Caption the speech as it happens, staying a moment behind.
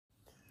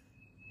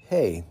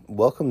Hey,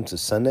 welcome to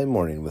Sunday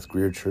Morning with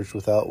Greer Church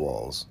Without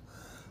Walls.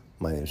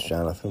 My name is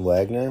Jonathan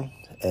Wagner,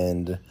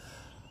 and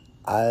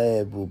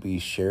I will be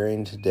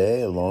sharing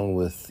today along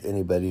with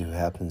anybody who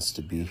happens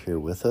to be here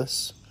with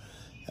us.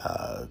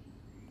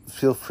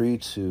 Feel free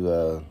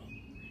to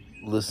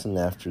listen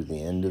after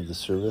the end of the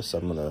service.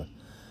 I'm going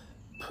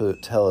to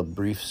tell a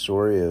brief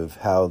story of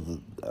how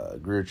the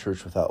Greer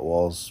Church Without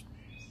Walls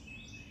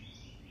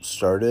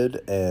started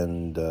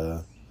and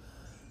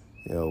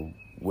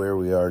where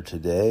we are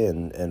today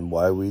and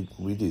why we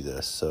do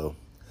this. So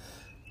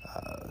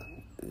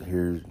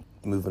here,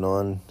 moving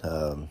on,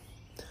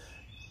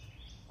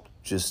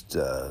 just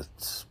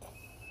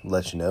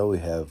let you know we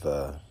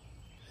have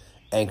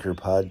Anchor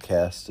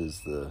Podcast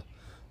is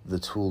the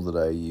tool that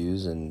I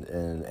use,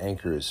 and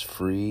Anchor is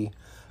free.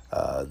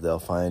 They'll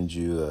find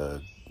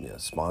you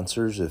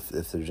sponsors if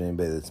there's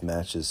anybody that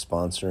matches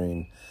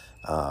sponsoring.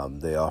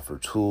 They offer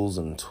tools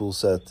and tool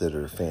set that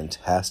are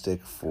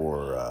fantastic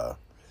for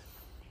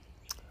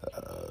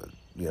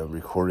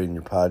recording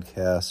your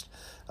podcast,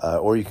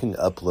 or you can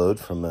upload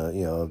from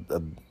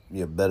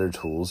better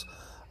tools.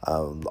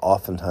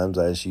 Oftentimes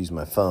I just use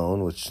my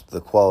phone, which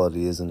the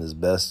quality isn't as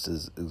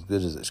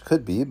good as it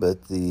could be,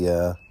 but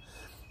the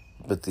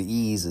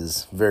ease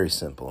is very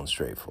simple and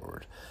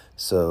straightforward.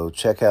 So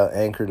check out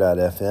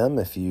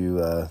anchor.fm if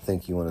you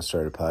think you want to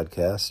start a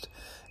podcast,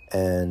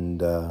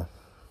 and have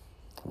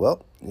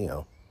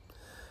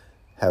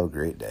a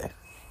great day.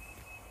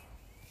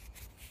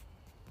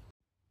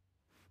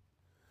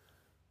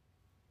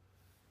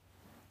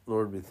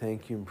 Lord, we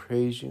thank you and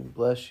praise you and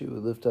bless you. We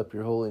lift up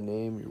your holy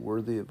name. You're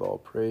worthy of all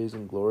praise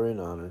and glory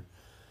and honor.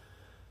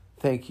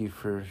 Thank you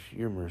for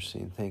your mercy,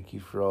 and thank you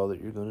for all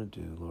that you're going to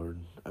do, Lord.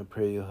 I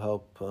pray you'll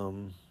help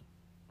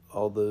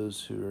all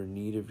those who are in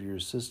need of your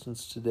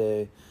assistance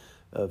today,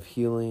 of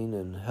healing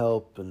and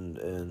help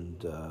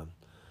and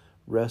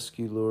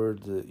rescue,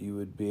 Lord, that you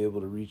would be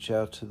able to reach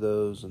out to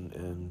those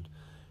and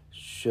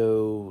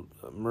show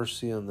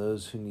mercy on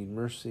those who need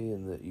mercy,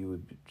 and that you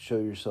would show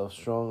yourself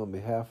strong on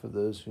behalf of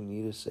those who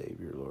need a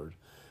Savior, Lord.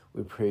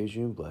 We praise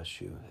you and bless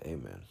you.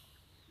 Amen.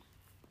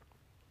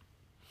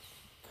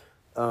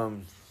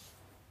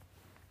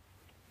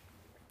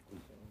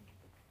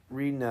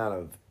 Reading out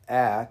of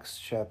Acts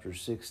chapter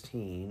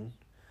 16.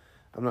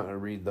 I'm not going to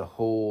read the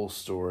whole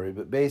story,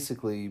 but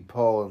basically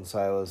Paul and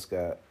Silas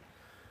got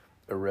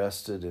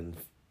arrested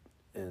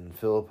in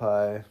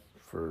Philippi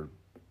for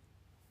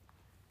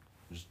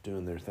just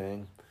doing their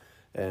thing,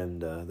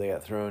 and they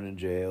got thrown in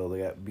jail. They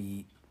got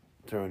beat,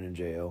 thrown in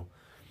jail,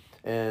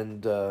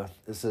 and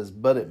it says,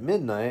 "But at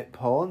midnight,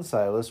 Paul and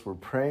Silas were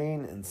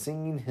praying and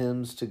singing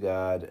hymns to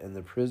God, and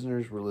the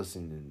prisoners were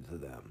listening to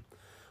them."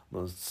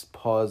 Let's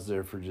pause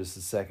there for just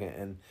a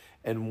second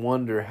and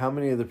wonder how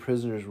many of the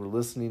prisoners were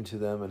listening to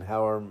them, and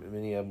how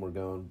many of them were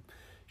going,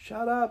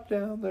 "Shut up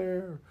down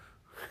there,"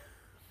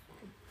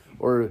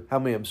 or how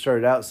many of them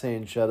started out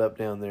saying "shut up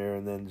down there"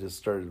 and then just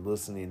started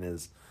listening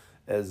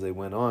as they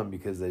went on,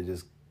 because they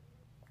just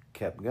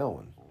kept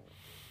going.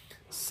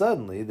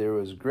 Suddenly there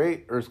was a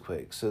great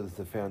earthquake, so that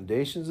the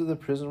foundations of the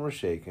prison were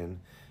shaken,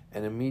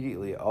 and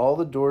immediately all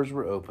the doors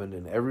were opened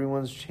and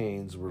everyone's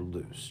chains were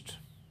loosed.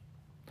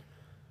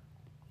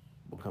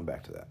 We'll come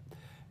back to that.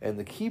 And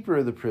the keeper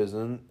of the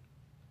prison,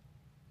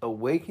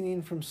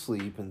 awakening from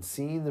sleep and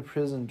seeing the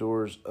prison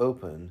doors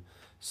open,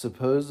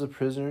 supposed the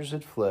prisoners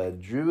had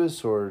fled, drew his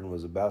sword and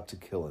was about to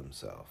kill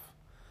himself.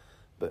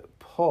 But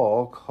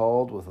Paul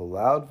called with a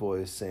loud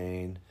voice,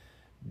 saying,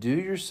 "Do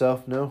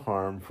yourself no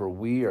harm, for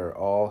we are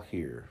all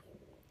here."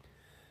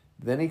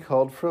 Then he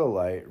called for a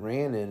light,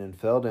 ran in, and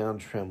fell down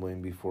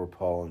trembling before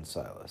Paul and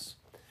Silas.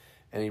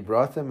 And he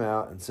brought them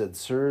out and said,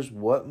 "Sirs,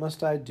 what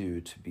must I do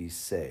to be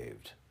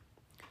saved?"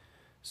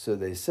 So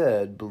they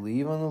said,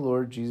 "Believe on the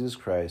Lord Jesus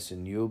Christ,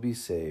 and you will be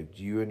saved,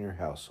 you and your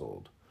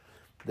household."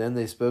 Then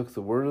they spoke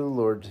the word of the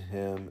Lord to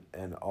him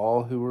and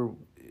all who were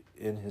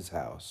in his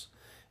house.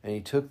 And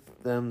he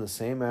took them the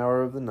same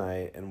hour of the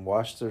night and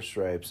washed their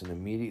stripes, and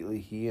immediately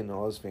he and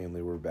all his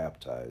family were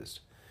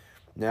baptized.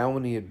 Now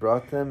when he had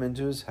brought them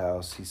into his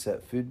house, he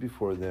set food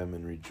before them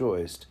and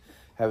rejoiced,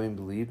 having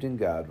believed in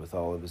God with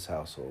all of his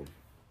household.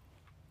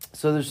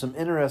 So there's some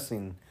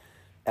interesting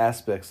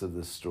aspects of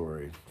this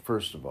story.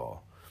 First of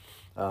all,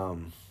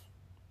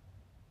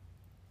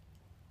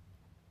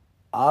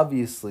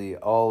 obviously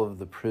all of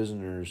the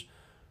prisoners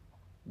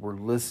were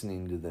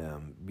listening to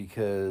them,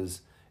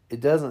 because it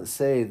doesn't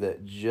say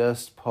that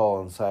just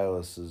Paul and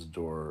Silas's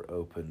door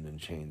opened and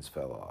chains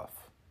fell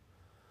off.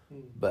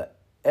 But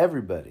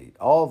everybody,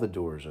 all the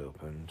doors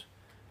opened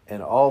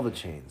and all the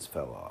chains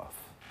fell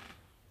off.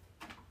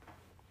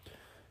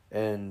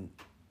 And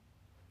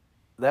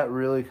that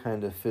really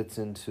kind of fits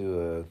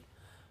into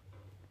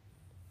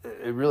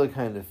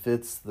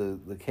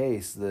the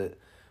case that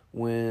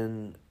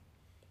when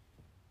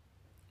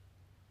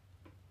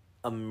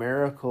a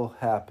miracle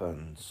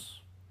happens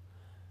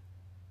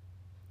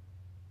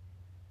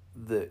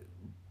that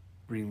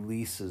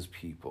releases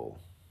people,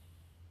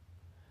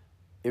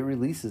 it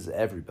releases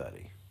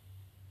everybody.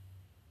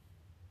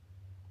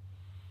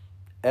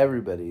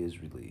 Everybody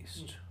is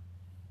released.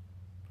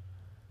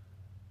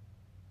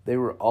 they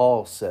were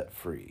all set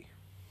free.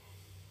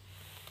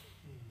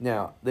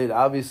 Now, they'd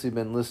obviously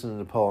been listening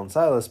to Paul and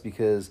Silas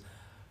because,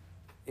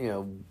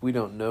 we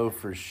don't know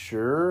for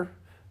sure,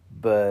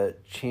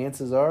 but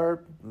chances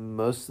are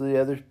most of the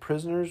other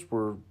prisoners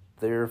were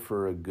there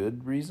for a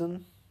good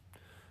reason,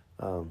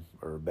 or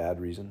a bad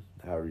reason,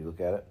 however you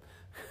look at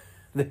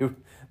it.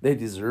 They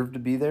deserved to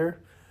be there,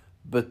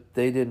 but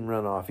they didn't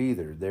run off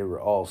either. They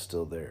were all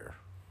still there.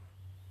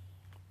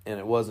 And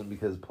it wasn't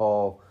because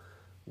Paul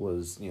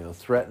was,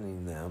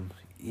 threatening them.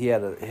 He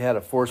had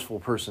a forceful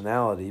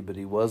personality, but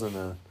he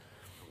wasn't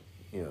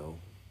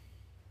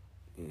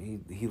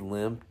he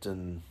limped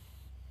and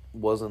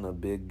wasn't a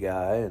big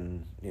guy,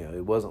 and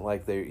it wasn't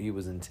like he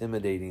was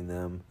intimidating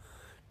them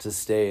to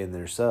stay in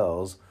their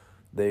cells.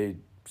 They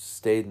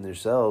stayed in their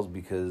cells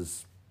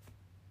because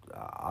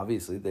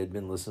obviously they'd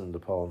been listening to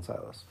Paul and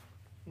Silas.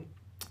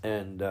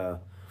 And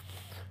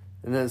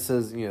then it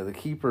says, the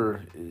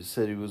keeper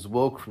said he was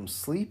woke from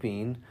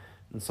sleeping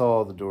and saw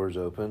all the doors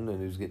open, and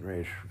he was getting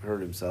ready to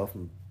hurt himself.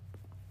 And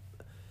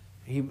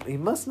he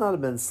must not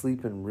have been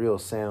sleeping real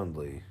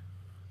soundly,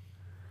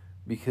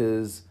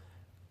 because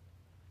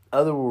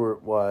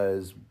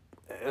otherwise,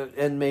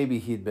 and maybe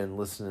he'd been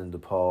listening to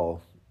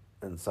Paul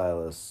and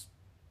Silas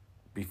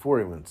before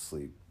he went to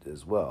sleep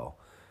as well,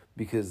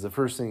 because the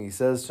first thing he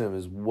says to him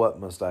is, "What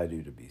must I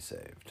do to be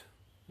saved?"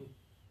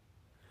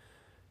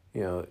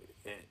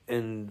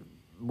 And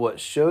what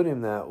showed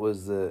him that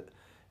was that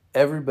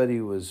everybody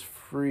was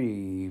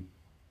free,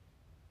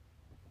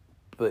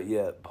 but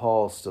yet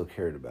Paul still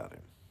cared about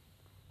him.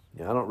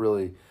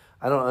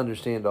 I don't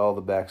understand all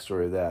the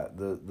backstory of that.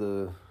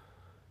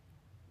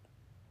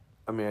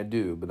 I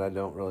do, but I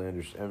don't really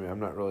understand. I'm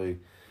not really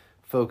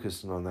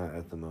focusing on that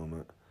at the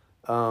moment.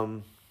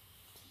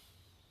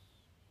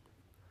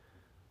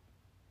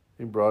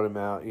 He brought him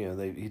out,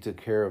 he took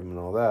care of him and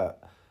all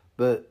that.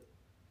 But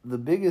the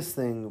biggest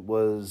thing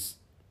was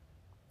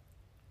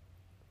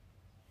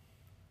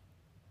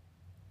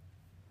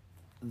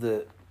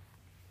that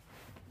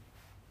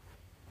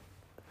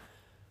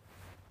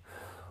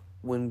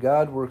when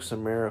God works a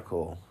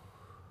miracle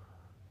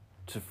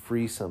to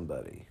free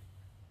somebody,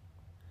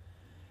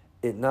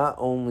 it not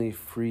only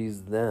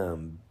frees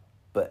them,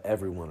 but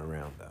everyone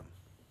around them.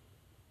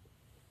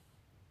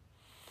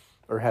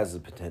 Or has the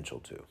potential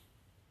to.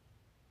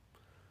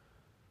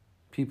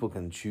 People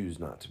can choose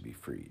not to be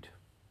freed.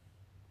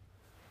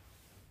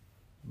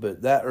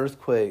 But that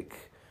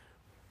earthquake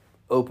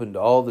opened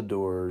all the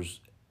doors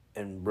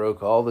and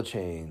broke all the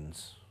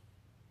chains.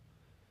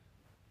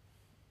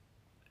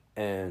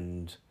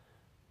 And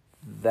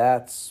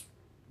that's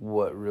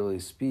what really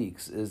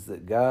speaks, is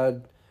that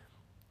God,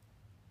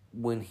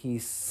 when he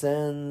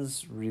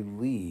sends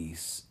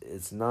release,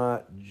 it's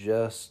not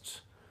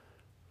just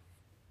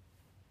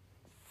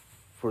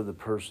for the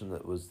person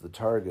that was the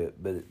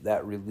target, but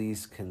that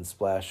release can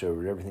splash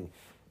over everything.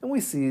 And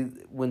we see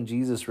when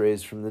Jesus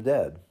raised from the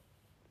dead.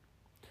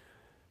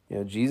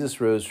 Jesus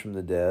rose from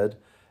the dead,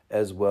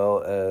 as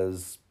well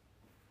as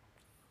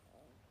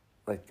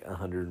like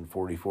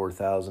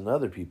 144,000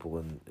 other people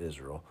in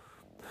Israel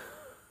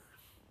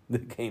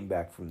that came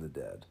back from the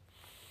dead.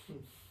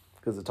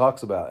 Because it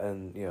talks about,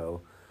 and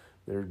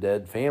their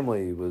dead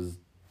family was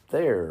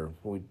there.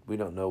 We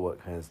don't know what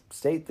kind of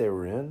state they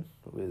were in.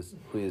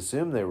 We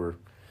assume they were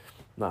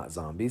not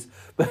zombies,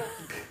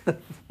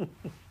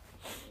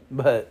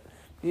 but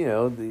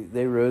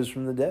they rose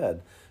from the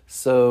dead.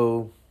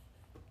 So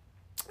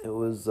it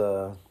was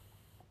that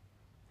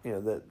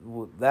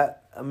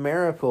a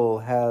miracle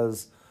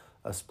has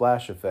a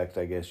splash effect,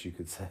 I guess you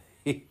could say.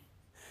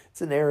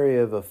 It's an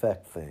area of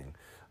effect thing.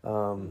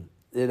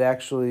 It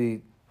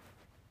actually.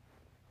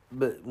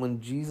 But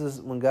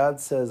when God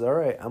says, "All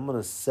right, I'm going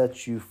to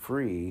set you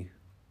free,"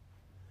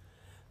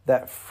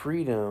 that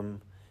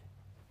freedom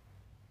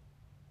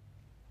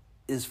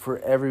is for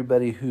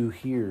everybody who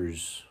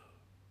hears,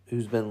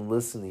 who's been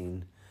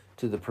listening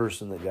to the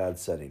person that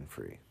God's setting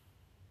free.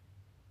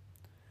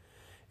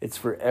 It's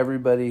for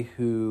everybody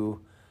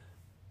who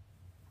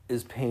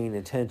is paying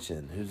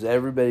attention,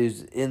 everybody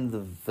who's in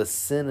the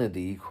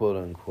vicinity, quote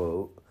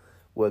unquote,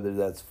 whether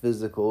that's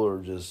physical or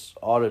just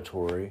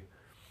auditory,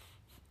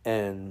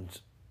 and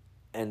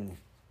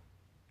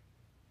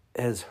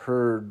has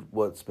heard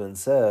what's been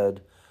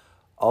said.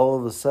 All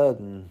of a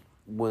sudden,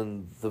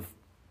 when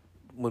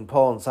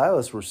Paul and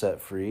Silas were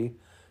set free,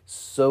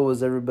 so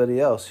was everybody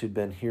else who'd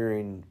been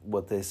hearing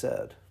what they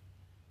said.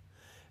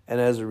 And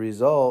as a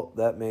result,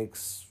 that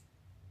makes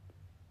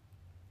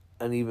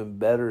an even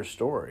better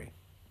story.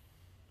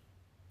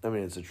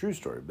 It's a true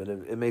story, but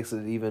it makes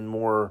it even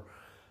more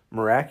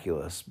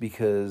miraculous,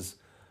 because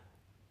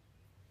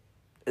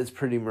it's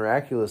pretty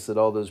miraculous that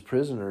all those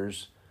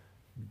prisoners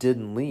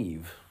didn't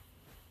leave.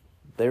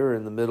 They were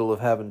in the middle of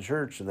having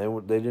church, and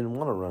they didn't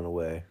want to run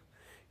away,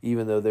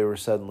 even though they were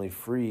suddenly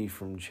free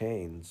from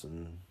chains.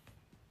 And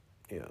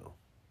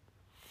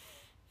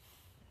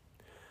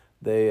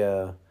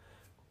they've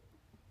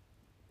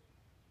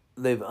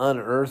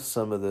unearthed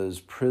some of those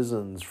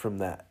prisons from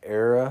that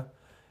era,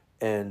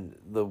 and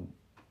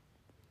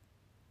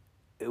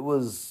it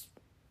was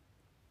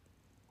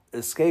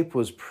escape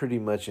was pretty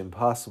much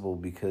impossible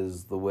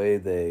because the way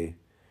they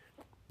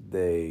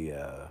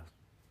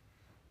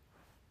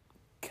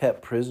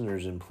kept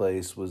prisoners in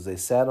place was they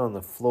sat on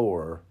the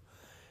floor,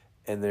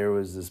 and there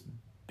was this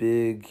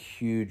big,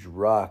 huge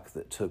rock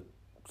that took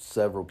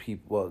several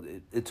people. Well,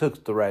 it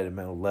took the right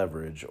amount of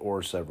leverage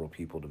or several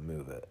people to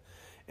move it,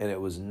 and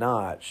it was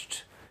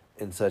notched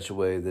in such a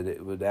way that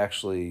it would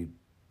actually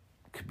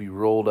could be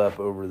rolled up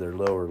over their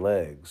lower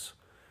legs.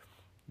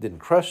 Didn't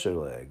crush their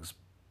legs,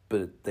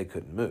 but they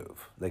couldn't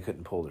move. They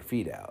couldn't pull their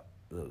feet out.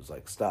 It was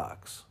like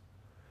stocks.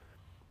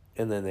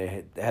 And then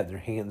they had their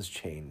hands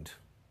chained.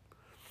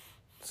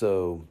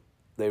 So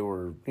they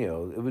were,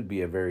 it would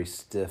be a very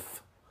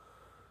stiff,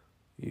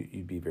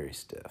 you'd be very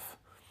stiff.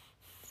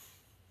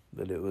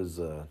 But it was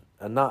a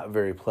not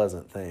very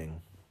pleasant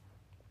thing.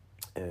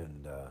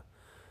 And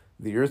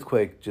the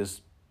earthquake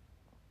just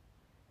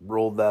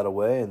rolled that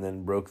away and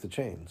then broke the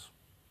chains.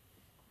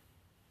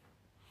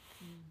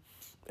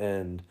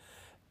 And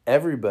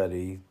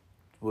everybody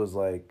was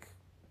like,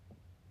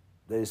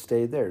 they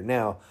stayed there.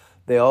 Now,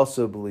 they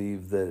also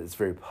believe that it's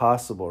very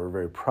possible or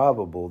very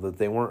probable that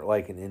they weren't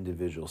like in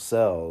individual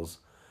cells,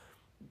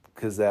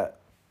 because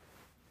that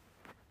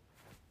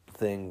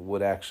thing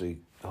would actually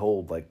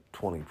hold like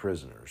 20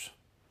 prisoners.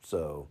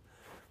 So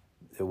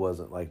it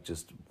wasn't like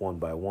just one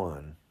by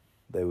one.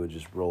 They would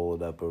just roll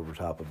it up over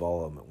top of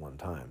all of them at one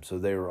time. So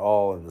they were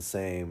all in the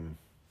same,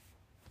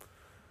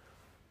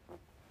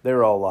 they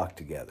were all locked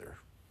together.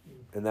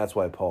 And that's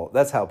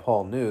how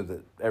Paul knew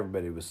that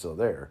everybody was still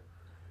there.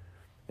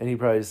 And he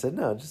probably said,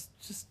 no, just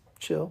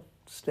chill,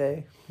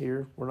 stay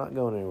here. We're not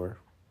going anywhere.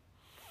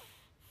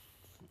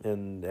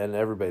 And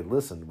everybody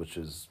listened, which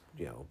is,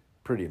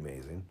 pretty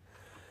amazing.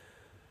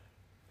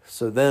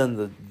 So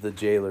then the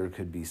jailer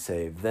could be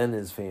saved. Then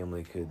his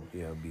family could,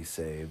 be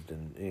saved.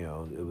 And, it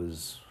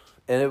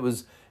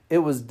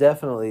was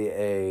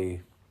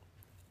definitely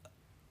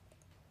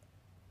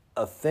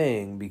a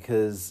thing,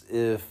 because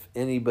if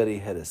anybody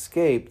had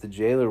escaped, the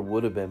jailer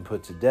would have been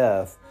put to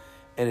death,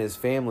 and his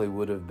family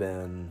would have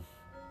been,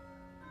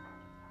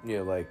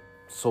 like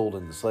sold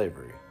into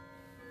slavery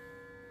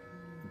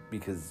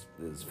because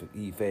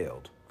he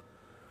failed.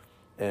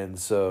 And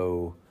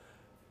so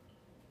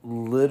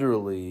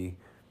literally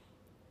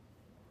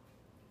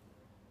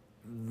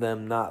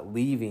them not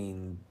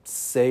leaving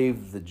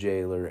saved the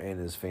jailer and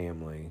his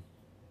family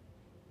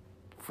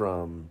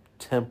from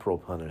temporal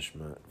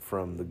punishment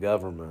from the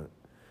government.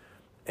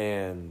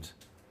 And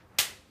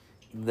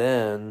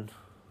then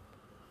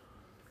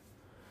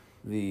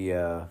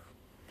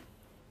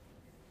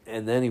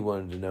and then he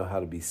wanted to know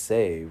how to be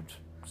saved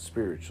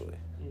spiritually.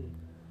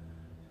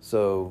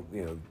 So,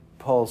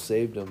 Paul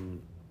saved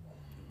him,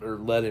 or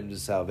led him to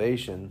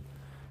salvation,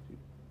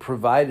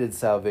 provided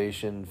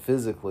salvation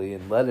physically,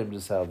 and led him to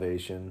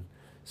salvation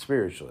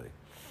spiritually.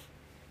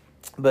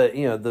 But,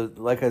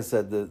 like I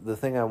said, the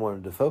thing I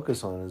wanted to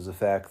focus on is the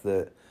fact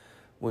that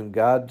when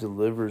God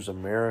delivers a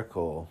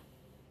miracle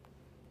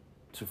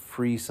to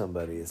free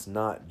somebody, it's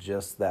not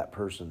just that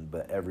person,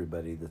 but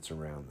everybody that's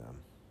around them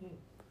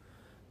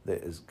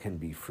that can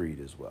be freed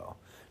as well.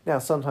 Now,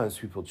 sometimes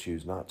people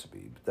choose not to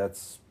be, but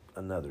that's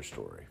another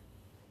story.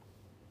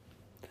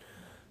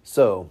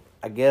 So,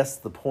 I guess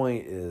the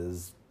point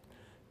is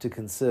to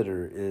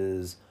consider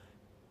is,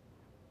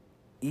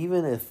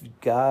 even if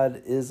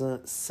God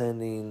isn't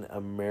sending a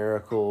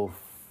miracle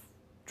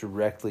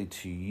directly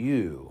to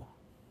you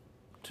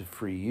to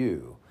free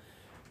you,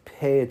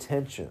 pay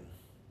attention,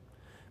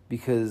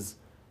 because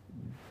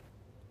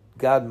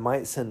God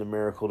might send a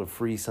miracle to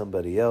free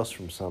somebody else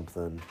from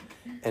something,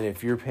 and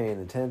if you're paying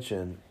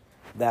attention,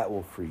 that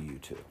will free you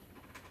too.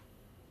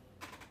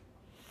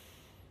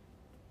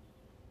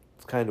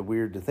 It's kind of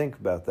weird to think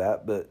about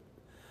that, but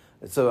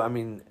so,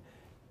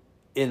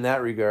 in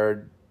that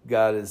regard,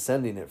 God is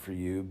sending it for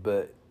you,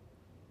 but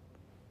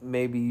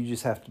maybe you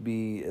just have to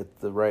be at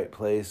the right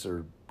place,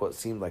 or what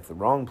seemed like the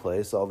wrong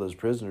place. All those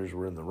prisoners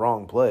were in the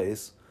wrong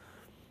place,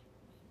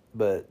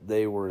 but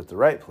they were at the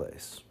right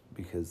place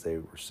because they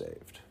were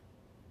saved.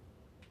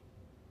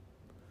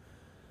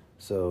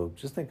 So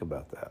just think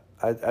about that.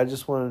 I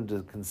just wanted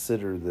to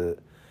consider that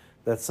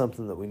that's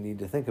something that we need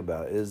to think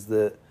about, is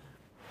that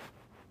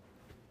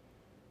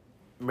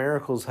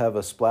miracles have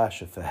a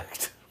splash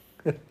effect.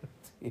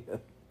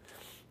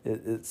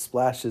 It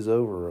splashes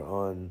over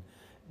on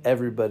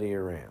everybody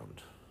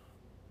around.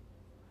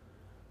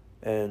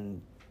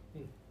 And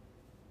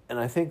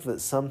I think that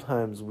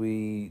sometimes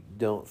we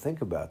don't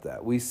think about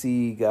that. We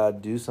see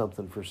God do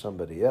something for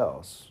somebody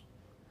else,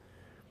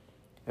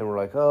 and we're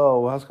like, oh,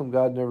 well, how come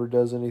God never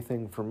does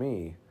anything for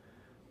me?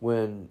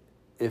 When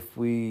if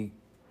we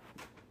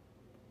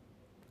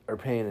are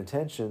paying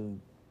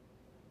attention,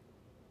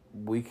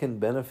 we can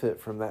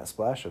benefit from that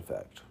splash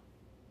effect.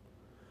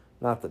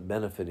 Not that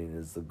benefiting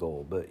is the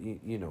goal, but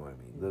you know what I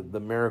mean. The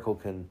miracle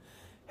can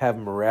have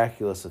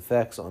miraculous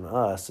effects on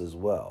us as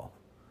well,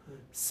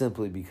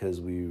 simply because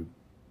we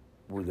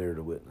were there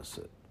to witness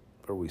it,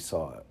 or we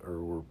saw it, or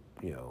were,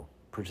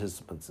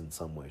 participants in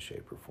some way,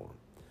 shape, or form.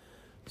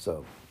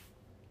 So,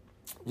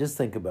 just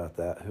think about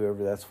that,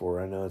 whoever that's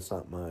for. I know it's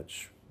not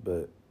much,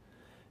 but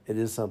it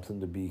is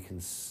something to be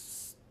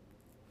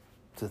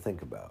to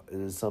think about. It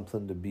is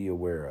something to be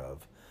aware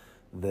of,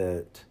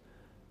 that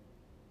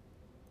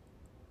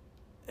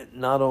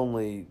not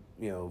only,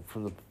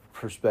 from the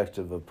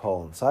perspective of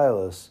Paul and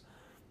Silas,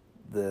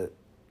 that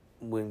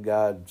when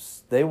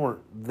they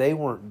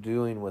weren't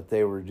doing what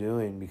they were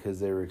doing because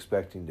they were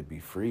expecting to be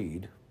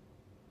freed.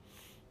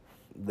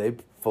 They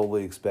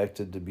fully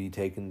expected to be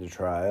taken to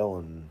trial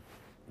and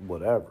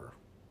whatever.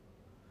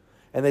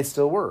 And they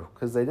still were,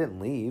 because they didn't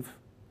leave.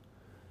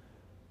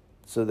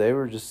 So they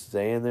were just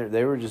staying there.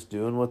 They were just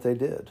doing what they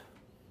did,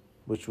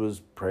 which was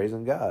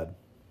praising God,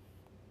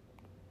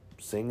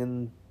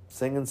 singing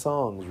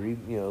songs,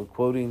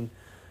 quoting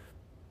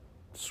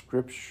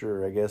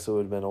scripture. I guess it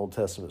would have been Old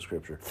Testament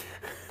scripture,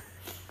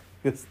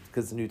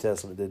 because the New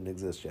Testament didn't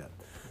exist yet.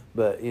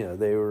 But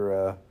they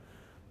were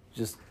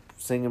just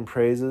singing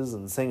praises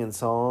and singing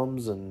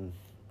psalms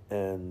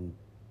and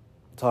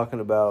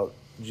talking about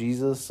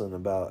Jesus and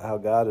about how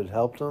God had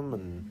helped them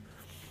and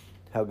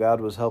how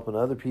God was helping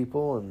other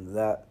people, and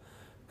that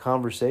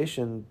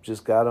conversation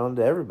just got on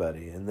to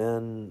everybody. And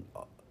then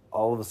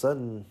all of a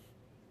sudden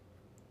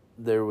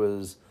there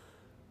was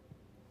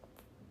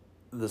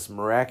this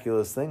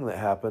miraculous thing that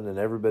happened, and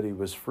everybody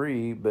was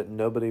free, but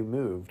nobody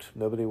moved.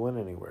 Nobody went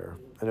anywhere.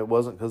 And it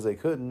wasn't because they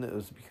couldn't. It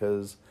was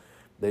because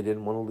they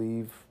didn't want to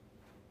leave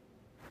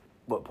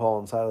what Paul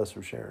and Silas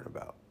were sharing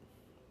about.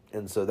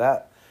 And so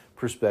that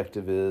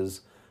perspective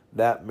is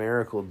that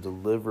miracle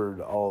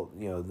delivered all,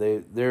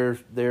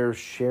 they're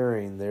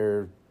sharing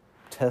their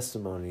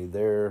testimony,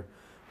 their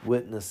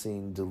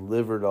witnessing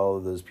delivered all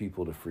of those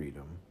people to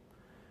freedom.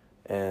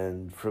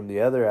 And from the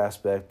other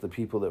aspect, the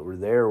people that were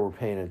there were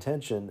paying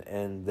attention,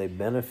 and they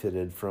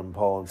benefited from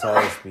Paul and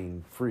Silas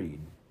being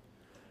freed.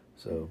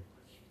 So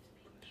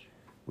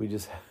we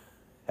just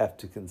have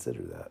to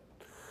consider that.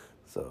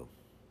 So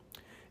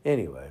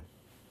anyway,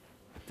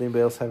 does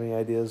anybody else have any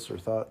ideas or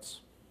thoughts?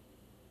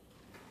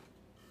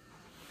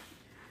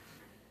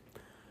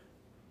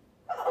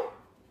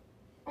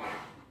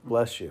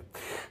 Bless you.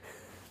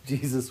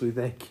 Jesus, we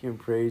thank you and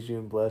praise you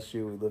and bless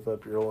you. We lift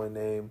up your holy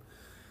name.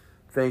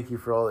 Thank you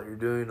for all that you're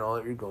doing, all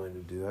that you're going to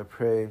do. I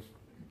pray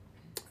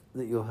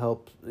that you'll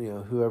help,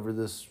 whoever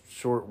this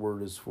short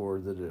word is for,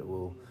 that it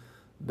will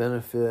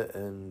benefit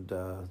and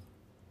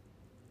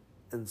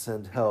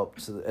send help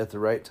at the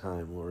right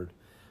time, Lord.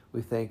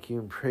 We thank you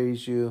and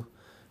praise you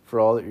for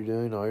all that you're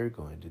doing, all you're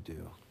going to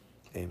do.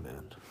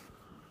 Amen.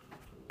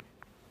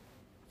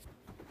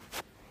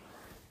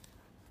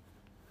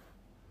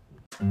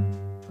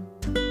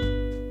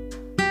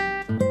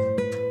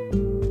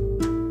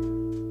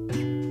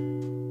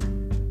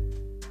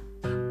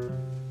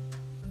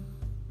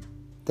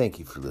 Thank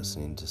you for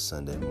listening to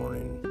Sunday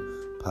Morning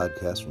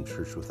Podcast from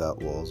Church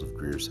Without Walls of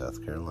Greer,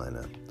 South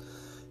Carolina.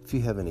 If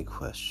you have any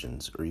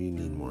questions or you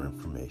need more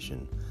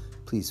information,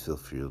 please feel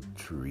free to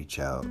reach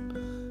out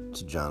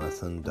to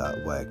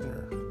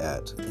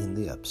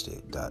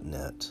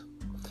jonathan.wagner@intheupstate.net.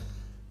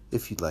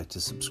 If you'd like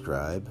to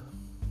subscribe,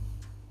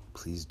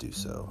 please do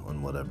so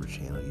on whatever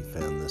channel you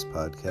found this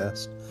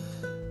podcast,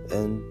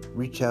 and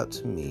reach out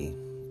to me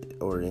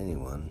or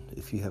anyone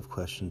if you have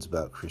questions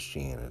about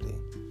Christianity.